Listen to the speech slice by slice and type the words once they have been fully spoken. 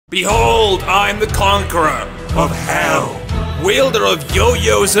Behold, I'm the conqueror of hell. Wielder of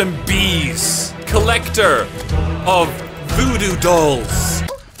yo-yos and bees. Collector of voodoo dolls.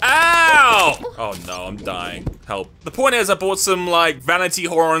 Ow! Oh no, I'm dying. Help. The point is, I bought some, like, vanity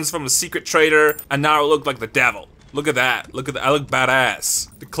horns from a secret trader, and now I look like the devil. Look at that. Look at that. I look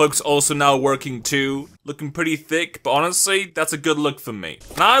badass. The cloak's also now working too. Looking pretty thick, but honestly, that's a good look for me.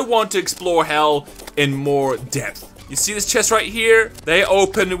 And I want to explore hell in more depth. You see this chest right here? They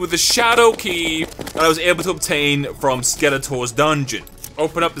open with a shadow key that I was able to obtain from Skeletor's dungeon.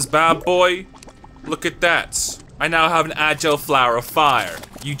 Open up this bad boy. Look at that. I now have an agile flower of fire.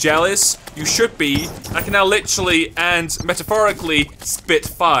 You jealous? You should be. I can now literally and metaphorically spit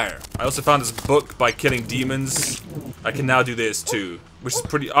fire. I also found this book by killing demons. I can now do this too, which is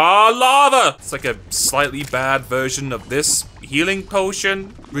pretty— lava! It's like a slightly bad version of this healing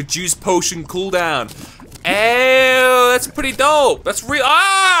potion. Reduce potion cooldown. Ew, that's pretty dope. That's real—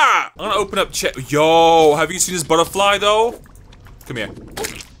 I'm gonna open up Yo, have you seen this butterfly though? Come here.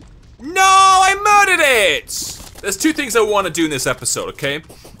 No, I murdered it! There's two things I want to do in this episode, okay?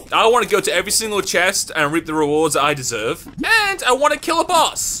 I want to go to every single chest and reap the rewards I deserve. And I want to kill a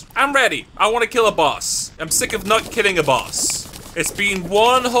boss. I'm ready. I want to kill a boss. I'm sick of not killing a boss. It's been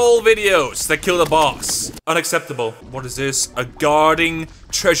one whole video since I killed a boss. Unacceptable. What is this? A guarding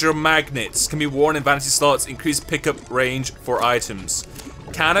treasure magnets. Can be worn in vanity slots. Increase pickup range for items.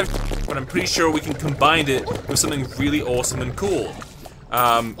 Kind of, but I'm pretty sure we can combine it with something really awesome and cool.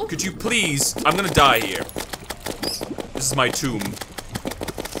 Could you please— I'm gonna die here. This is my tomb.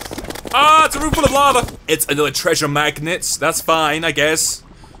 It's a room full of lava! It's another treasure magnets. That's fine, I guess.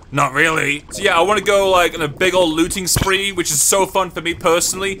 Not really. So yeah, I want to go like on a big old looting spree, which is so fun for me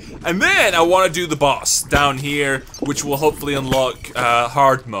personally. And then I want to do the boss down here, which will hopefully unlock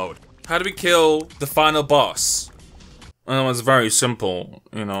hard mode. How do we kill the final boss? Well, it's very simple,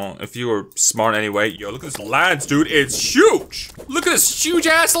 you know, if you were smart anyway. Yo, look at this lance, dude, it's huge! Look at this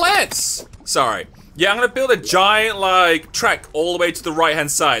huge-ass lance! Sorry. Yeah, I'm gonna build a giant, like, track all the way to the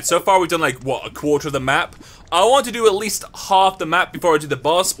right-hand side. So far, we've done, like, what, a quarter of the map? I want to do at least half the map before I do the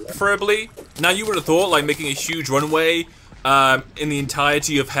boss, preferably. Now, you would have thought, like, making a huge runway in the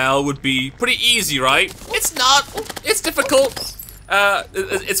entirety of hell would be pretty easy, right? It's not! It's difficult!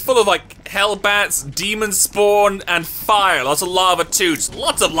 It's full of, like, hell bats, demon spawn, and fire. Lots of lava, too. Just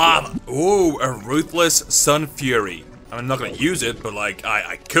lots of lava. Ooh, a ruthless sun fury. I'm not gonna use it, but, like,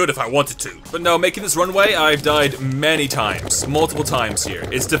 I could if I wanted to. But no, making this runway, I've died many times. Multiple times here.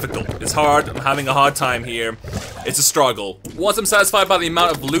 It's difficult. It's hard. I'm having a hard time here. It's a struggle. Once I'm satisfied by the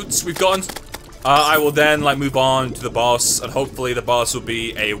amount of loots we've gotten, I will then, like, move on to the boss, and hopefully the boss will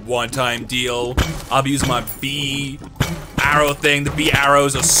be a one-time deal. I'll be using my bee arrow thing. The bee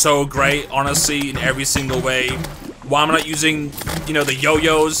arrows are so great, honestly, in every single way. Why am I not using, you know, the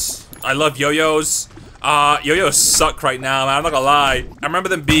yo-yos? I love yo-yos. Yo-yos suck right now, man. I'm not gonna lie. I remember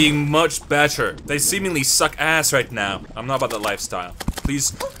them being much better. They seemingly suck ass right now. I'm not about that lifestyle.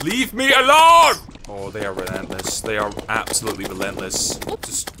 Please, leave me alone! Oh, they are relentless. They are absolutely relentless.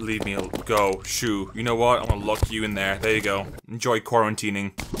 Just leave me go. Shoo. You know what? I'm gonna lock you in there. There you go. Enjoy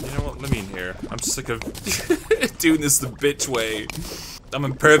quarantining. You know what? Let me in here. I'm sick of doing this the bitch way. I'm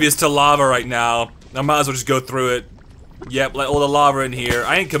impervious to lava right now. I might as well just go through it. Yep, let all the lava in here.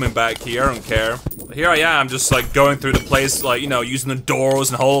 I ain't coming back here. I don't care. Here I am, just like going through the place, like, you know, using the doors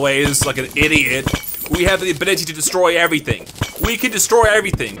and hallways like an idiot. We have the ability to destroy everything. We can destroy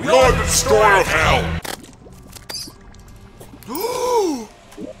everything. We are the destroyer of hell.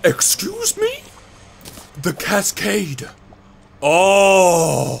 Excuse me? The cascade.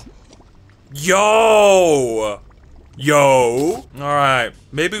 Oh. Yo. Yo. Alright,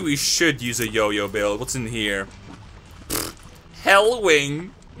 maybe we should use a yo-yo build. What's in here?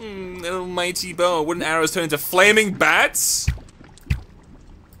 Hellwing. Almighty bow. Wooden arrows turn into flaming bats?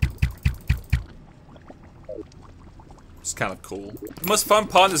 It's kind of cool. The most fun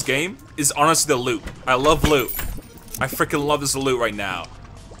part in this game is honestly the loot. I love loot. I freaking love this loot right now.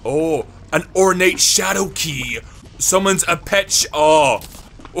 Oh, an ornate shadow key. Summons a pet oh.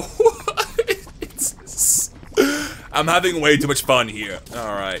 I'm having way too much fun here.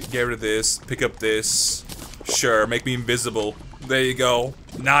 Alright, get rid of this. Pick up this. Sure, make me invisible. There you go.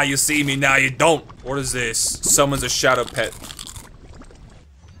 Now you see me, now you don't. What is this? Summons a shadow pet.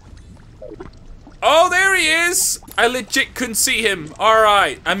 Oh, there he is! I legit couldn't see him.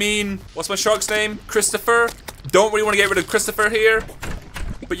 Alright, I mean, what's my shark's name? Christopher? Don't really want to get rid of Christopher here.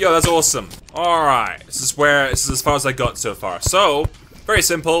 But yo, that's awesome. Alright, this is as far as I got so far. So, very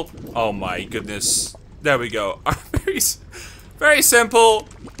simple. Oh my goodness. There we go. Very simple.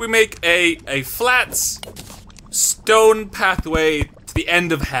 We make a flat stone pathway to the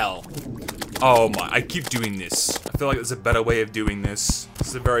end of hell. Oh my, I keep doing this. I feel like there's a better way of doing this.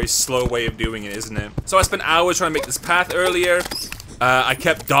 It's a very slow way of doing it, isn't it? So I spent hours trying to make this path earlier. I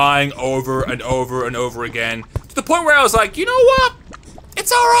kept dying over and over and over again. To the point where I was like, you know what?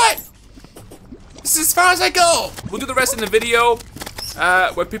 It's alright. This is as far as I go. We'll do the rest in the video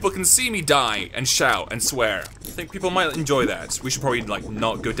where people can see me die and shout and swear. I think people might enjoy that. We should probably like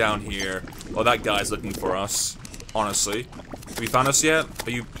not go down here. Oh, that guy's looking for us. Honestly. Have you found us yet?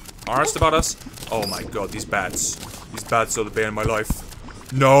 Are you honest about us? Oh my god, these bats. These bats are the bane of my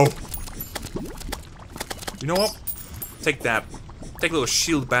life. No. You know what? Take that. Take a little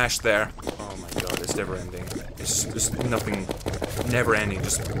shield bash there. Oh my god, it's never ending. It's just nothing, never ending.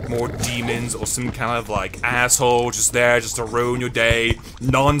 Just more demons or some kind of like asshole just there just to ruin your day.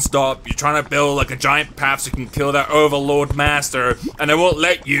 Non-stop. You're trying to build like a giant path so you can kill that overlord master and I won't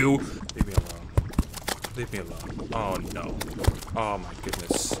let you. Leave me alone. Leave me alone. Oh no. Oh my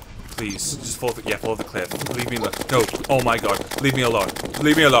goodness. Please, just follow the, follow the cliff. Leave me alone. No. Oh my god. Leave me alone.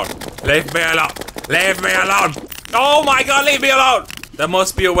 Leave me alone. Leave me alone. Leave me alone. Oh my god, leave me alone! There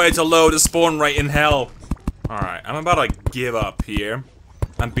must be a way to load a spawn right in hell. Alright, I'm about to give up here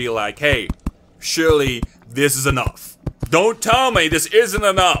and be like, hey, surely this is enough. Don't tell me this isn't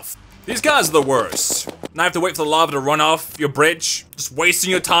enough. These guys are the worst. Now I have to wait for the lava to run off your bridge, just wasting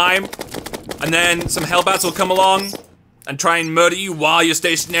your time. And then some hellbats will come along and try and murder you while you're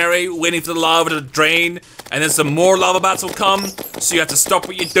stationary, waiting for the lava to drain. And then some more lava bats will come, so you have to stop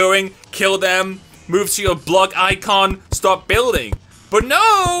what you're doing, kill them, move to your block icon, stop building. But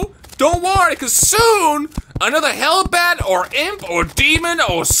no, don't worry, because soon, another hellbat or imp or demon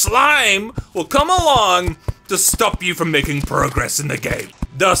or slime will come along to stop you from making progress in the game.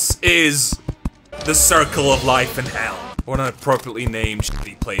 Thus is the circle of life in hell. What an appropriately named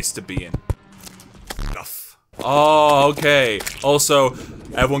shitty place to be in. Enough. Oh, okay. Also,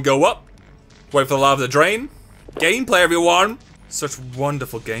 everyone go up. Wait for the lava to drain. Gameplay, everyone. Such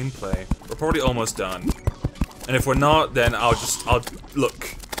wonderful gameplay. We're probably almost done. And if we're not, then I'll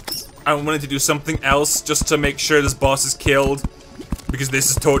look. I'm willing to do something else just to make sure this boss is killed. Because this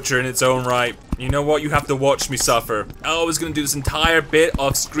is torture in its own right. You know what? You have to watch me suffer. I was gonna do this entire bit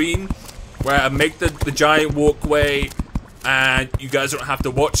off screen where I make the giant walkway and you guys don't have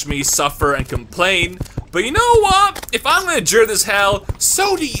to watch me suffer and complain. But you know what? If I'm gonna endure this hell,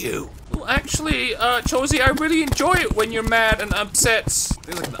 so do you. Well, actually, Chawesy, I really enjoy it when you're mad and upset.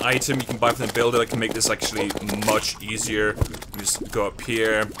 There's like an item you can buy from the builder that can make this actually much easier. Just go up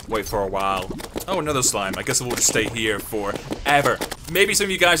here, wait for a while. Oh, another slime. I guess it will just stay here forever. Maybe some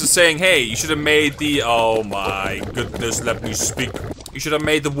of you guys are saying, hey, you should have made the... Oh my goodness, let me speak. You should have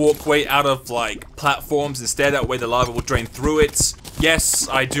made the walkway out of, like, platforms instead. That way the lava will drain through it. Yes,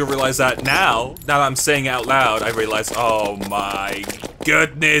 I do realize that now. Now that I'm saying it out loud, I realize, oh my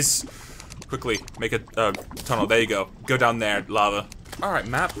goodness. Quickly, make a tunnel. There you go. Go down there, lava. Alright,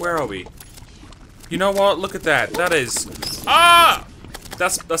 map, where are we? You know what? Look at that. That is... Ah!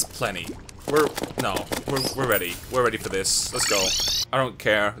 That's plenty. We're ready. We're ready for this. Let's go. I don't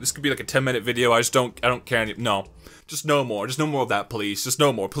care. This could be like a 10-minute video. I don't care any... No. Just no more. Just no more of that, please. Just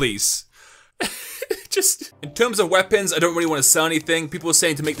no more, please. Just... In terms of weapons, I don't really want to sell anything. People are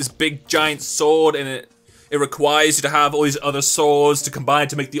saying to make this big, giant sword, and it requires you to have all these other swords to combine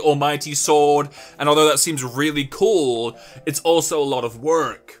to make the almighty sword. And although that seems really cool, it's also a lot of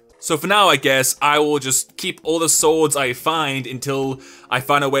work. So for now, I guess, I will just keep all the swords I find until I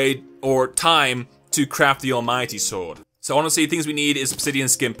find a way or time to craft the almighty sword. So honestly, things we need is obsidian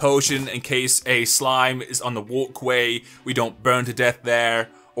skin potion in case a slime is on the walkway, we don't burn to death there.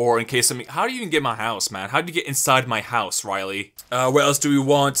 Or in case something... How do you even get my house, man? How do you get inside my house, Riley? What else do we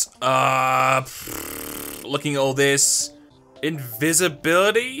want? Looking at all this...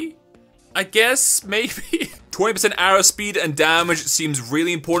 Invisibility? I guess, maybe? 20% arrow speed and damage seems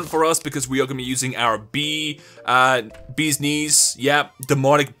really important for us because we are going to be using our bee's knees. Yep,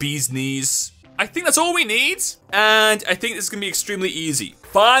 demonic bee's knees. I think that's all we need. And I think this is going to be extremely easy.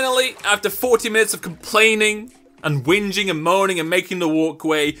 Finally, after 40 minutes of complaining and whinging and moaning and making the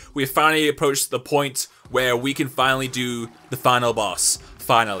walkway, we have finally approached the point where we can finally do the final boss.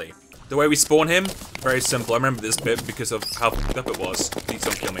 Finally. The way we spawn him, very simple. I remember this bit because of how fucked up it was. Please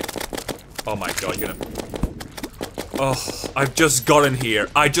don't kill me. Oh my god, you're gonna... Oh, I've just gotten here.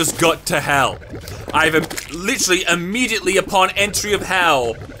 I just got to hell. I've literally immediately upon entry of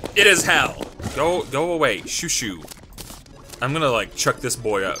hell, it is hell. Go away, shoo shoo. I'm gonna like chuck this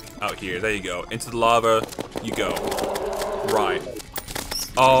boy out here. There you go. Into the lava you go. Right.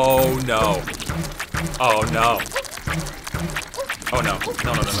 Oh no. Oh no. Oh no.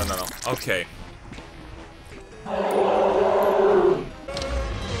 No. Okay.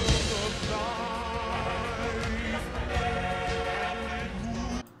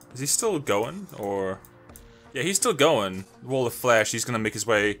 he still going? Or... Yeah, he's still going. Wall of flesh, he's gonna make his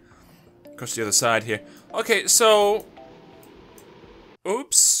way across the other side here. Okay, so...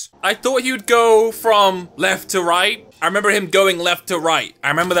 Oops. I thought he would go from left to right. I remember him going left to right. I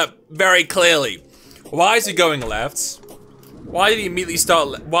remember that very clearly. Why is he going left? Why did he immediately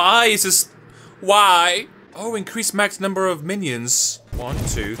start why is this... Why? Oh, increase max number of minions. 1,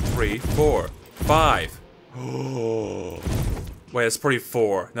 2, 3, 4, 5. Oh. Wait, it's probably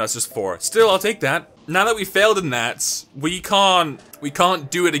 4. No, it's just 4. Still, I'll take that. Now that we failed in that, we can't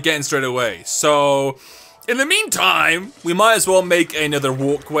do it again straight away. So, in the meantime, we might as well make another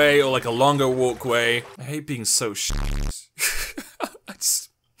walkway or like a longer walkway. I hate being so shit.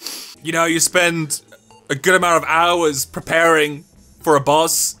 You know, you spend a good amount of hours preparing for a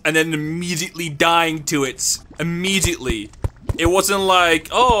boss and then immediately dying to it. Immediately. It wasn't like,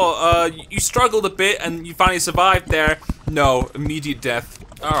 oh, you struggled a bit and you finally survived there. No, immediate death.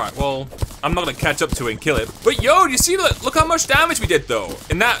 Alright, well, I'm not gonna catch up to it and kill it. But yo, do you see that? Look how much damage we did though.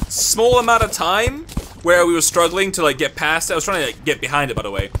 In that small amount of time where we were struggling to like get past it. I was trying to like, get behind it, by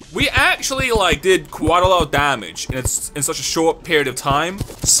the way. We actually like did quite a lot of damage in such a short period of time.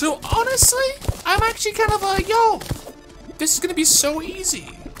 So honestly, I'm actually kind of like, yo, this is gonna be so easy.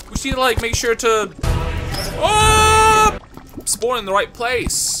 We just need to like make sure to spawn in the right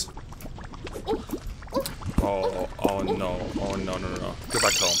place. Oh no, no. Go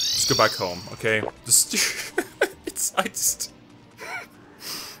back home. Just go back home, okay? Just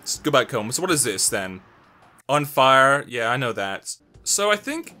just go back home. So what is this then? On fire, yeah, I know that. So I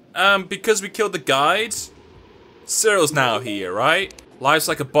think, because we killed the guide, Cyril's now here, right? Life's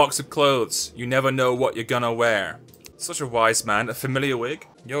like a box of clothes. You never know what you're gonna wear. Such a wise man, a familiar wig.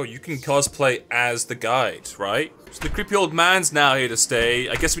 Yo, you can cosplay as the guide, right? So the creepy old man's now here to stay.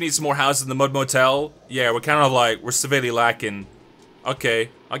 I guess we need some more houses in the Mud Motel. Yeah, we're kind of like, we're severely lacking. Okay,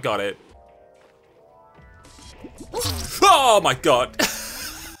 I got it. Oh my god!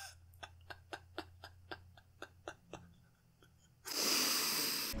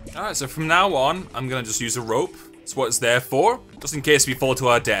 Alright, so from now on, I'm gonna just use a rope. That's what it's there for. Just in case we fall to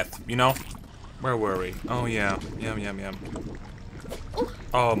our death, you know? Where were we? Oh yeah, yum.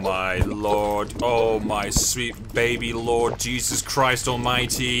 Oh my lord, oh my sweet baby Lord Jesus Christ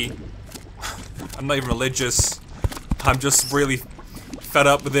almighty. I'm not even religious. I'm just really fed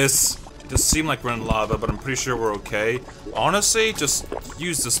up with this. It does seem like we're in lava, but I'm pretty sure we're okay. Honestly, just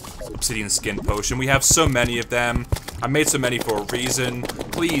use this obsidian skin potion. We have so many of them. I made so many for a reason.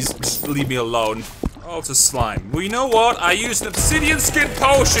 Please, just leave me alone. Oh, it's a slime. Well, you know what? I used an obsidian skin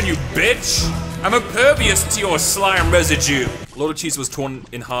potion, you bitch! I'm impervious to your slime residue. A lot of cheese was torn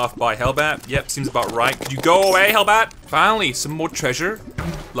in half by Hellbat. Yep, seems about right. Could you go away, Hellbat? Finally, some more treasure.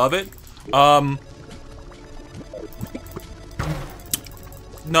 Love it.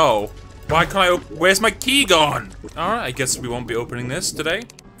 No. Why can't I where's my key gone? Alright, I guess we won't be opening this today.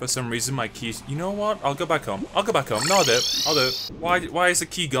 For some reason, my keys... You know what? I'll go back home. I'll go back home. No, I'll do it. I'll do it. Why is the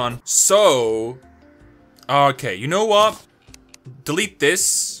key gone? So... Okay, you know what? Delete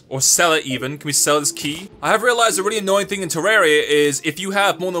this, or sell it even. Can we sell this key? I have realized a really annoying thing in Terraria is if you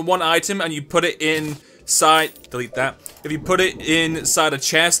have more than one item and you put it inside... Delete that. If you put it inside a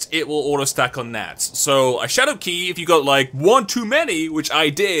chest, it will auto-stack on that. So, a shadow key, if you got like one too many, which I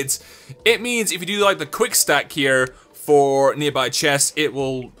did, it means if you do like the quick stack here for nearby chests, it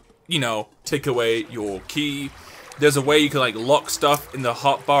will, you know, take away your key. There's a way you can like lock stuff in the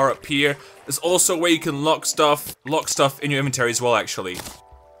hotbar up here. There's also a way you can lock stuff in your inventory as well, actually.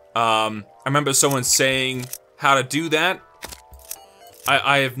 I remember someone saying how to do that.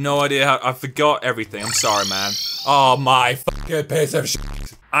 I have no idea how, I forgot everything, I'm sorry, man. Oh my fucking piece of shit.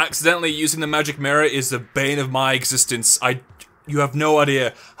 Accidentally using the magic mirror is the bane of my existence. You have no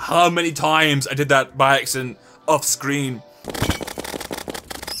idea how many times I did that by accident off screen.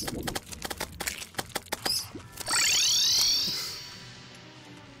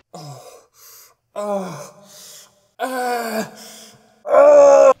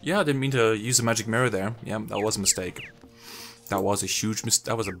 Yeah, I didn't mean to use the magic mirror there. Yeah, that was a mistake. That was a huge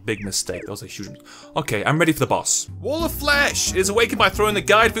that was a big mistake. That was a huge Okay, I'm ready for the boss. Wall of Flesh is awakened by throwing the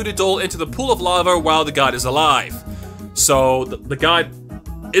guide voodoo doll into the pool of lava while the guide is alive. So, the guide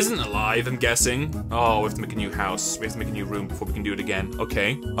isn't alive, I'm guessing. Oh, we have to make a new house. We have to make a new room before we can do it again.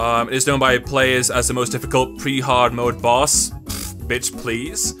 Okay. It is known by players as the most difficult pre-hard mode boss. Pfft, bitch,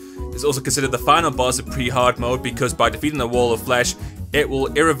 please. It's also considered the final boss of pre-hard mode because by defeating the Wall of Flesh, it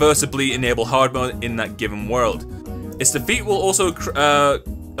will irreversibly enable hard mode in that given world. Its defeat will also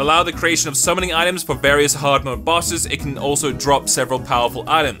allow the creation of summoning items for various hard mode bosses. It can also drop several powerful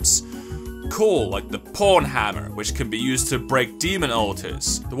items. cool, like the pawn hammer, which can be used to break demon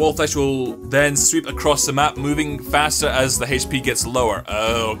altars. The wall of flesh will then sweep across the map, moving faster as the HP gets lower.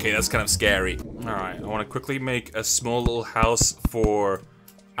 Oh, okay, that's kind of scary. Alright, I want to quickly make a small little house for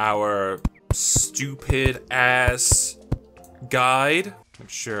our stupid ass guide. Make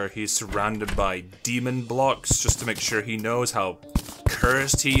sure he's surrounded by demon blocks, just to make sure he knows how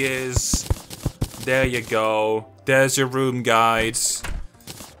cursed he is. There you go. There's your room, guides.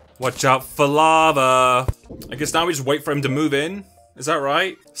 Watch out for lava. I guess now we just wait for him to move in. Is that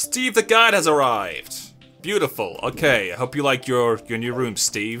right? Steve the guide has arrived. Beautiful. Okay, I hope you like your new room,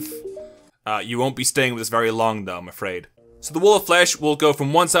 Steve. You won't be staying with us very long, though, I'm afraid. So the wall of flesh will go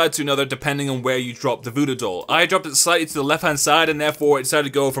from one side to another depending on where you drop the voodoo doll. I dropped it slightly to the left-hand side, and therefore it decided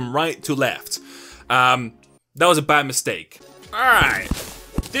to go from right to left. That was a bad mistake. Alright.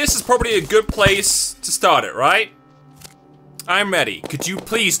 This is probably a good place to start it, right? I'm ready. Could you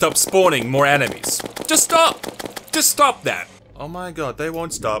please stop spawning more enemies? Just stop! Just stop that. Oh my god, they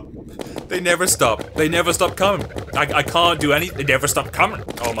won't stop. They never stop. They never stop coming. I can't do anything. They never stop coming.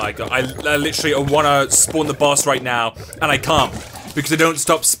 Oh my god, I literally want to spawn the boss right now, and I can't. Because they don't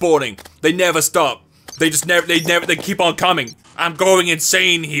stop spawning. They never stop. They keep on coming. I'm going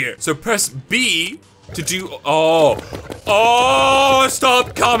insane here. So press B to do, oh,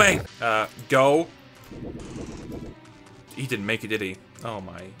 stop coming. Go. He didn't make it, did he? Oh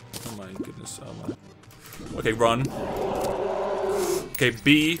my goodness, oh my. Okay, run. Okay,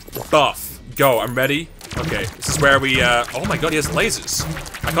 B, buff. Go, I'm ready. Okay, this is where we, oh my god, he has lasers.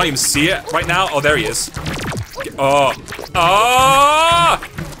 I can't even see it right now. Oh, there he is. Oh.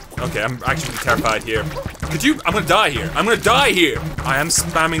 Okay, I'm actually terrified here. I'm gonna die here. I'm gonna die here. I am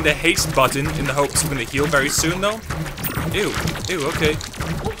spamming the H button in the hopes we're gonna heal very soon, though. Ew, okay.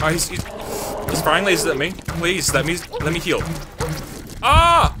 Oh, he's firing lasers at me. Please, let me heal.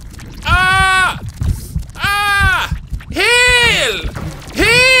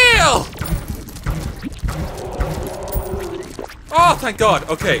 Heal! Oh, thank God.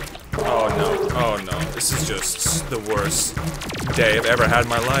 Okay. Oh no. This is just the worst day I've ever had in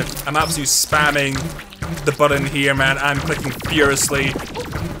my life. I'm absolutely spamming the button here, man. I'm clicking furiously.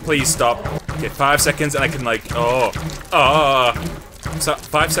 Please stop. Okay, 5 seconds and I can like, so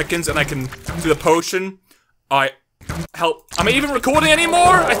 5 seconds and I can do the potion. Help. Am I even recording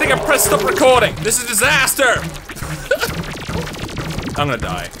anymore? I think I pressed stop recording. This is a disaster. I'm gonna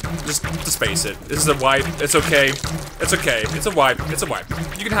die. Just face it. This is a wipe. It's okay. It's okay. It's a wipe. It's a wipe.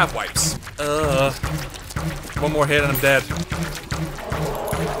 You can have wipes. One more hit and I'm dead.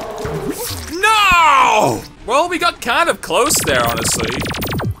 No! Well, we got kind of close there, honestly.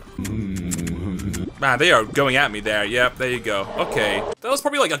 Man, they are going at me there. Yep, there you go. Okay. That was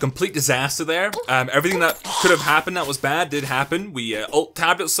probably like a complete disaster there. Everything that could have happened that was bad did happen. We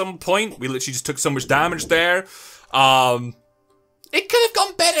alt-tabbed at some point. We literally just took so much damage there. It could have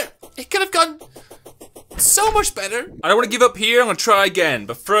gone better. It could have gone so much better. I don't want to give up here. I'm going to try again.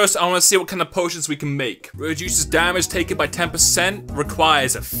 But first, I want to see what kind of potions we can make. Reduces damage taken by 10%.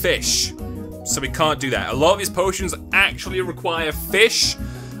 Requires a fish. So we can't do that. A lot of these potions actually require fish.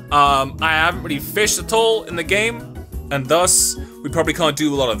 I haven't really fished at all in the game. And thus, we probably can't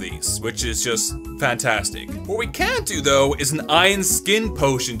do a lot of these, which is just fantastic. What we can do, though, is an iron skin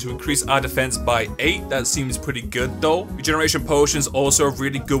potion to increase our defense by 8. That seems pretty good, though. Regeneration potions also a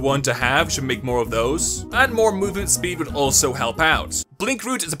really good one to have. Should make more of those. And more movement speed would also help out. Blink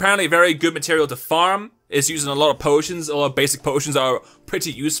root is apparently a very good material to farm. It's used in a lot of potions. A lot of basic potions are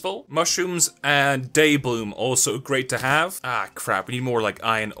pretty useful. Mushrooms and day bloom also great to have. Ah, crap. We need more like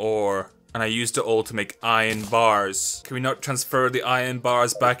iron ore. And I used it all to make iron bars. Can we not transfer the iron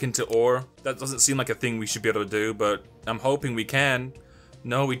bars back into ore? That doesn't seem like a thing we should be able to do, but I'm hoping we can.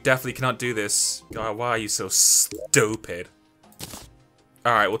 No, we definitely cannot do this. God, why are you so stupid?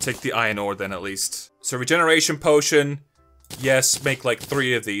 Alright, we'll take the iron ore then at least. So regeneration potion. Yes, make like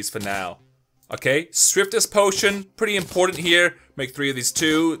 3 of these for now. Okay, swiftest potion, pretty important here. Make 3 of these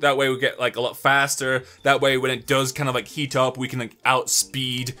too. That way we get like a lot faster. That way when it does kind of like heat up, we can like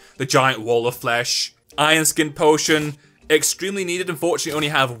outspeed the giant wall of flesh. Iron skin potion, extremely needed. Unfortunately, only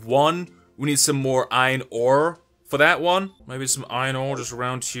have 1. We need some more iron ore for that one. Maybe some iron ore just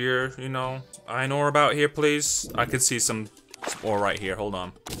around here, you know. Iron ore about here, please. I could see some ore right here. Hold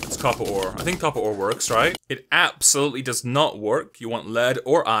on. It's copper ore. I think copper ore works, right? It absolutely does not work. You want lead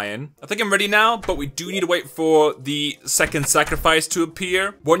or iron. I think I'm ready now, but we do need to wait for the second sacrifice to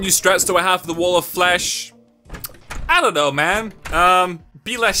appear. What new strats do I have for the wall of flesh? I don't know, man.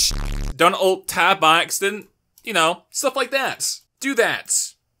 Be less don't alt tab by accident. You know, stuff like that. Do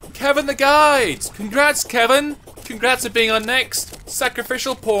that. Kevin the guide. Congrats, Kevin. Congrats on being on next.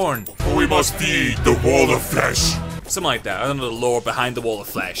 Sacrificial porn. We must feed the wall of flesh. Something like that. I don't know the lore behind the wall of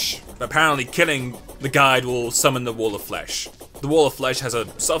flesh. But apparently killing the guide will summon the wall of flesh. The wall of flesh has a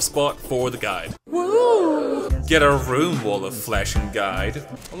soft spot for the guide. Woo! Get a room, wall of flesh and guide.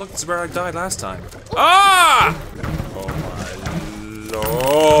 Oh look, this is where I died last time. Ah! Oh my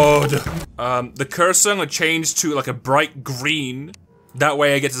lord. The cursor I'm gonna change to like a bright green. That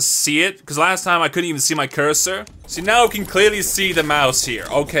way I get to see it. Because last time I couldn't even see my cursor. See, now I can clearly see the mouse here.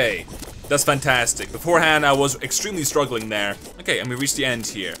 Okay. That's fantastic. Beforehand, I was extremely struggling there. Okay, and we reached the end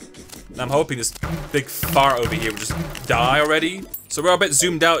here. And I'm hoping this big fart over here will just die already. So we're a bit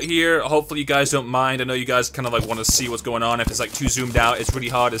zoomed out here. Hopefully you guys don't mind. I know you guys kind of like want to see what's going on. If it's like too zoomed out, it's really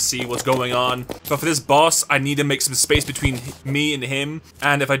hard to see what's going on. But for this boss, I need to make some space between me and him.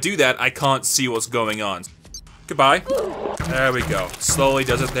 And if I do that, I can't see what's going on. Goodbye. There we go. Slowly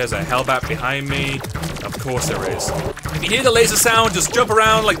does it. There's a hellbat behind me. Of course there is. If you hear the laser sound, just jump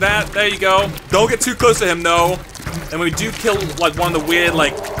around like that. There you go. Don't get too close to him though. And when we do kill like one of the weird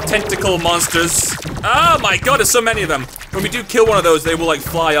like tentacle monsters. Oh my god, there's so many of them. When we do kill one of those, they will like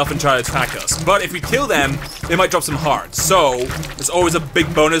fly off and try to attack us. But if we kill them, they might drop some hearts. So there's always a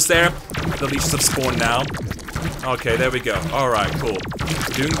big bonus there. The leeches have spawned now. Okay, there we go. Alright, cool.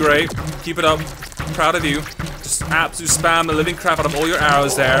 You're doing great. Keep it up. Proud of you. Just absolute spam the living crap out of all your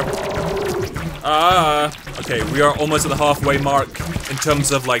arrows there. Okay, we are almost at the halfway mark in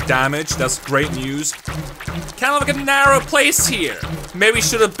terms of like damage. That's great news. Kind of like a narrow place here. Maybe we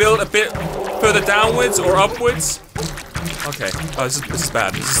should have built a bit further downwards or upwards. Okay. Oh, this is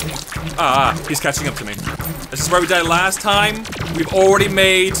bad. He's catching up to me. This is where we died last time. We've already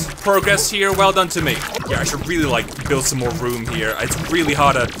made progress here. Well done to me. Yeah, I should really like build some more room here. It's really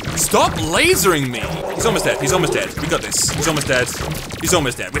hard to stop lasering me. He's almost dead. He's almost dead. We got this. He's almost dead. He's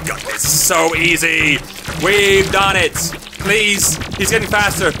almost dead. We've got this. So easy. We've done it. Please. He's getting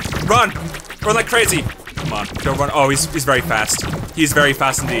faster. Run. Run like crazy. Come on. Don't run. Oh, he's very fast. He's very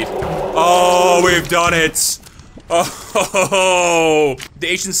fast indeed. Oh, we've done it. Oh, the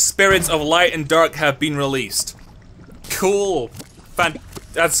ancient spirits of light and dark have been released. Cool.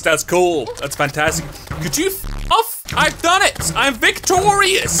 That's cool. That's fantastic. Could you f off? I've done it. I'm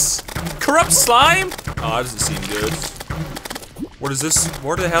victorious. Corrupt slime? Oh, that doesn't seem good. What is this?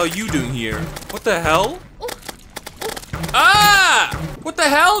 What the hell are you doing here? What the hell? Ah! What the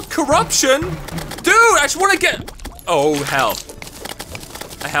hell? Corruption? Dude, I just want to get... Oh, hell.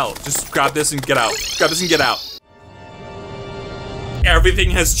 Hell, just grab this and get out. Grab this and get out. Everything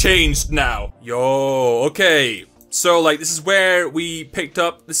has changed now. Yo, okay. So, like, this is where we picked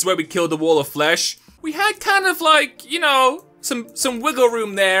up, this is where we killed the wall of flesh. We had kind of like, you know, some wiggle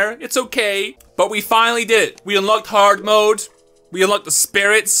room there. It's okay. But we finally did it. We unlocked hard mode. We unlocked the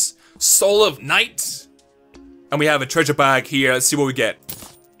spirits, soul of night. And we have a treasure bag here. Let's see what we get.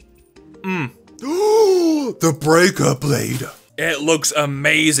 The breaker blade. It looks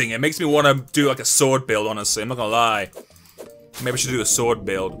amazing. It makes me want to do like a sword build, honestly. I'm not gonna lie. Maybe I should do a sword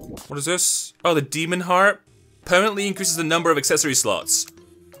build. What is this? Oh, the demon heart. Permanently increases the number of accessory slots.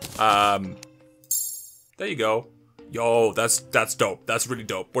 There you go. Yo, that's dope. That's really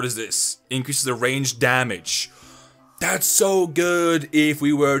dope. What is this? Increases the range damage. That's so good if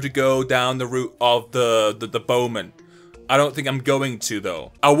we were to go down the route of the bowman. I don't think I'm going to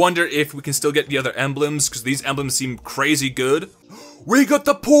though. I wonder if we can still get the other emblems because these emblems seem crazy good. We got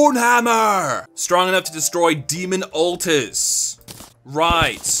the porn hammer! Strong enough to destroy demon altars.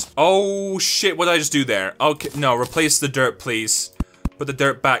 Right. Oh shit, what did I just do there? Okay, no, replace the dirt please. Put the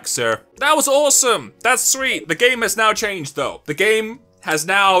dirt back, sir. That was awesome! That's sweet. The game has now changed though. The game has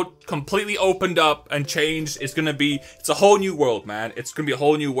now completely opened up and changed. It's a whole new world, man. It's gonna be a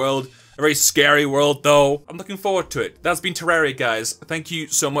whole new world. A very scary world though. I'm looking forward to it. That's been Terraria, guys. Thank you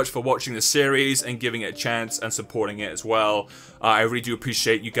so much for watching the series and giving it a chance and supporting it as well. I really do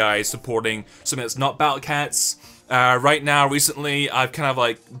appreciate you guys supporting something that's not Battle Cats. Right now, recently, I've kind of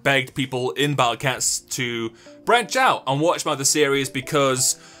like begged people in Battle Cats to branch out and watch my other series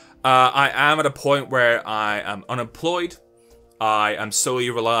because I am at a point where I am unemployed. I am solely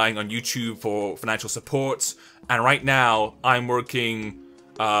relying on YouTube for financial support. And right now, I'm working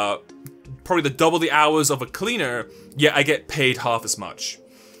probably double the hours of a cleaner, yet I get paid half as much.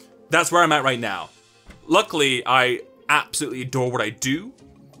 That's where I'm at right now. Luckily, I absolutely adore what I do,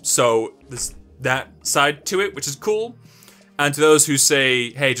 so there's that side to it, which is cool. And to those who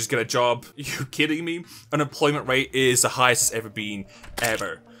say, hey, just get a job, you kidding me? Unemployment rate is the highest it's ever been,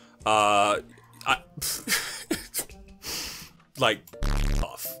 ever. Like,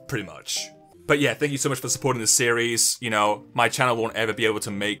 off, pretty much. But yeah, thank you so much for supporting this series. You know, my channel won't ever be able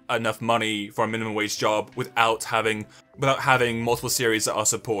to make enough money for a minimum wage job without having multiple series that are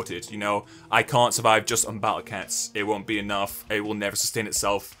supported. You know, I can't survive just on Battle Cats. It won't be enough. It will never sustain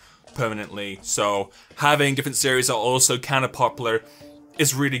itself permanently. So having different series that are also kind of popular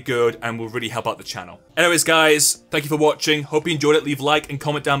is really good and will really help out the channel. Anyways, guys, thank you for watching. Hope you enjoyed it. Leave a like and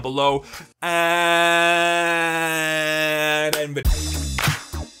comment down below. And